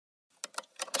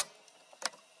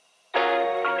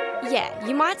Yeah,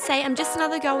 you might say I'm just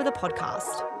another girl with a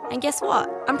podcast. And guess what?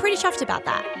 I'm pretty chuffed about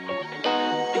that.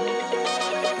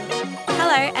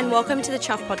 Hello and welcome to the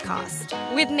Chuffed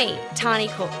podcast with me, Tani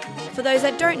Cook. For those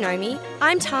that don't know me,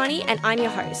 I'm Tani and I'm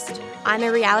your host. I'm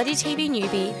a reality TV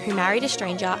newbie who married a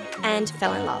stranger and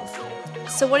fell in love.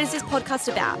 So what is this podcast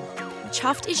about?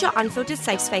 Chuffed is your unfiltered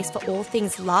safe space for all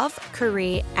things love,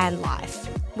 career and life.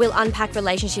 We'll unpack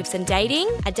relationships and dating,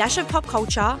 a dash of pop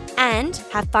culture, and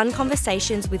have fun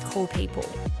conversations with cool people.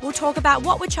 We'll talk about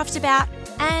what we're chuffed about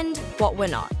and what we're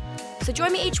not. So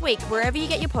join me each week wherever you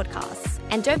get your podcasts.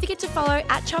 And don't forget to follow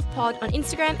 @ChuffedPod on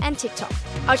Instagram and TikTok.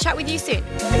 I'll chat with you soon.